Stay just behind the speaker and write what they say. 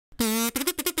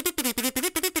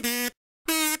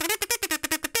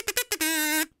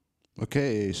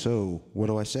Okay, so what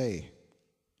do I say?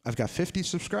 I've got 50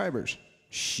 subscribers.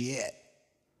 Shit.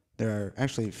 There are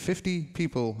actually 50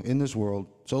 people in this world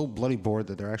so bloody bored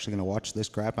that they're actually going to watch this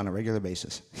crap on a regular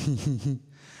basis.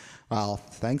 Well,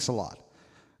 thanks a lot.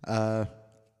 I'm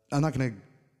not going to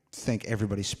thank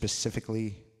everybody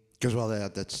specifically, because, well,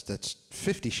 that's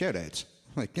 50 shout-outs.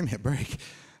 Like, give me a break.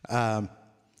 Well,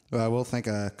 I will thank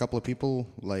a couple of people,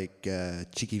 like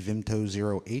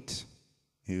CheekyVimto08,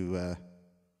 who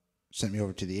sent me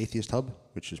over to the Atheist Hub,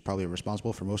 which is probably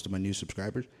responsible for most of my new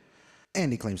subscribers.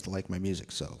 And he claims to like my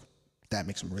music, so that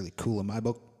makes him really cool in my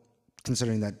book,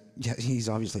 considering that, yeah, he's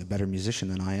obviously a better musician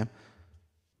than I am.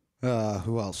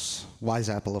 Who else? Wise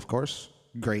Apple, of course.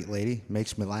 Great lady.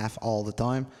 Makes me laugh all the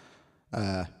time.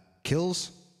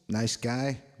 Kills. Nice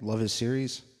guy. Love his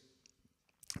series.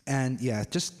 And yeah,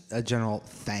 just a general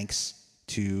thanks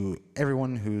to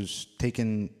everyone who's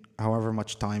taken however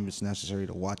much time is necessary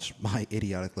to watch my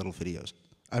idiotic little videos.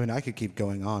 I mean, I could keep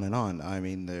going on and on. I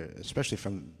mean, especially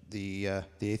from the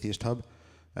Atheist Hub.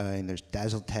 And there's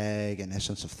Dazzle Tag and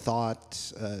Essence of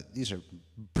Thought. These are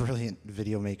brilliant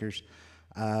video makers.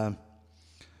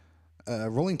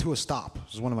 Rolling to a Stop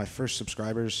is one of my first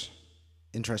subscribers.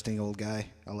 Interesting old guy.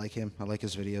 I like him. I like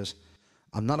his videos.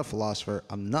 I'm not a philosopher.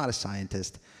 I'm not a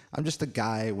scientist. I'm just a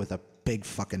guy with a big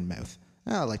fucking mouth.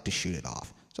 I like to shoot it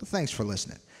off. So thanks for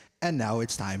listening. And now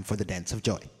it's time for the Dance of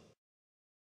Joy.